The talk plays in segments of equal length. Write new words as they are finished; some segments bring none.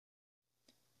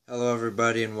Hello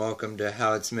everybody and welcome to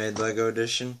How It's Made LEGO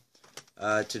Edition.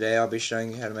 Today I'll be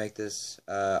showing you how to make this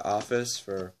office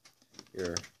for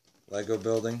your LEGO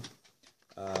building.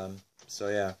 So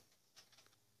yeah.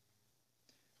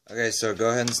 Okay, so go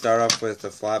ahead and start off with the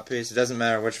flat piece. It doesn't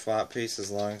matter which flat piece as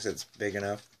long as it's big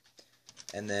enough.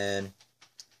 And then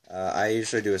I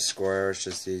usually do a square, it's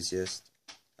just the easiest.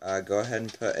 Go ahead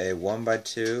and put a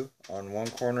 1x2 on one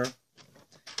corner.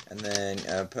 And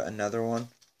then put another one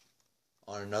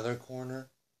on another corner,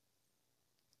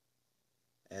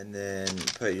 and then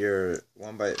put a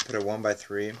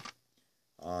 1x3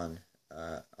 on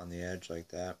the edge like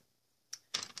that.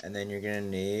 And then you're gonna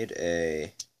need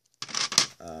a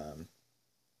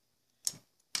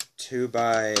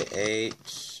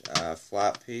 2x8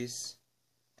 flat piece,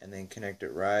 and then connect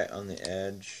it right on the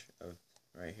edge of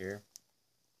right here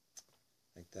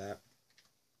like that.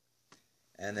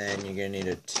 And then you're gonna need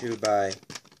a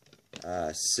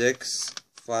 2x6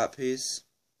 flat piece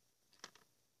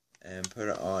and put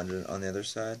it on the other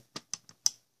side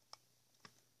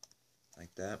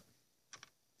like that.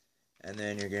 And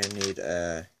then you're going to need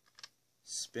a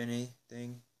spinny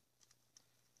thing,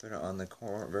 put it on the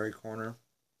very corner.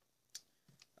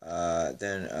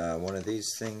 Then one of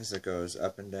these things that goes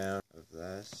up and down of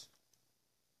this,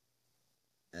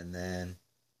 and then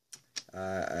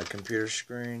a computer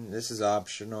screen. This is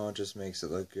optional, it just makes it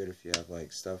look good if you have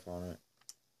like stuff on it.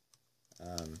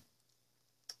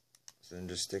 So then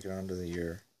just stick it onto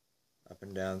your up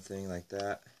and down thing like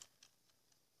that,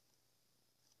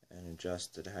 and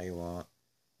adjust it how you want.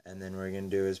 And then what you're going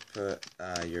to do is put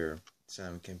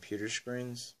some computer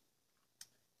screens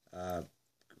on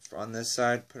this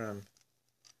side. Put them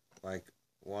like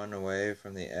one away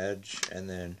from the edge and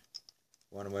then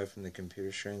one away from the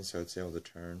computer screen so it's able to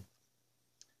turn.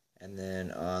 And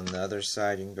then on the other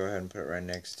side you can go ahead and put it right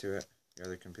next to it, your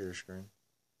other computer screen.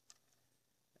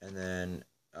 And then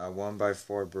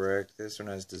 1x4 brick. This one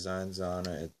has designs on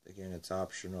it. Again, it's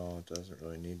optional. It doesn't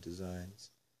really need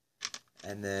designs.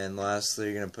 And then lastly,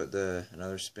 you're gonna put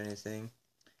another spinny thing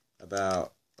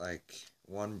about like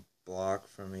one block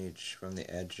from the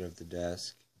edge of the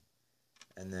desk,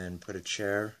 and then put a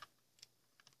chair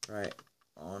right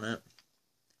on it,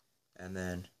 and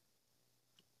then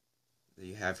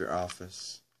you have your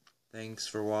office. Thanks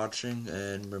for watching,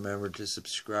 and remember to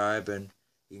subscribe, and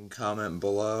you can comment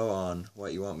below on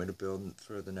what you want me to build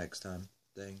for the next time.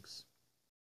 Thanks.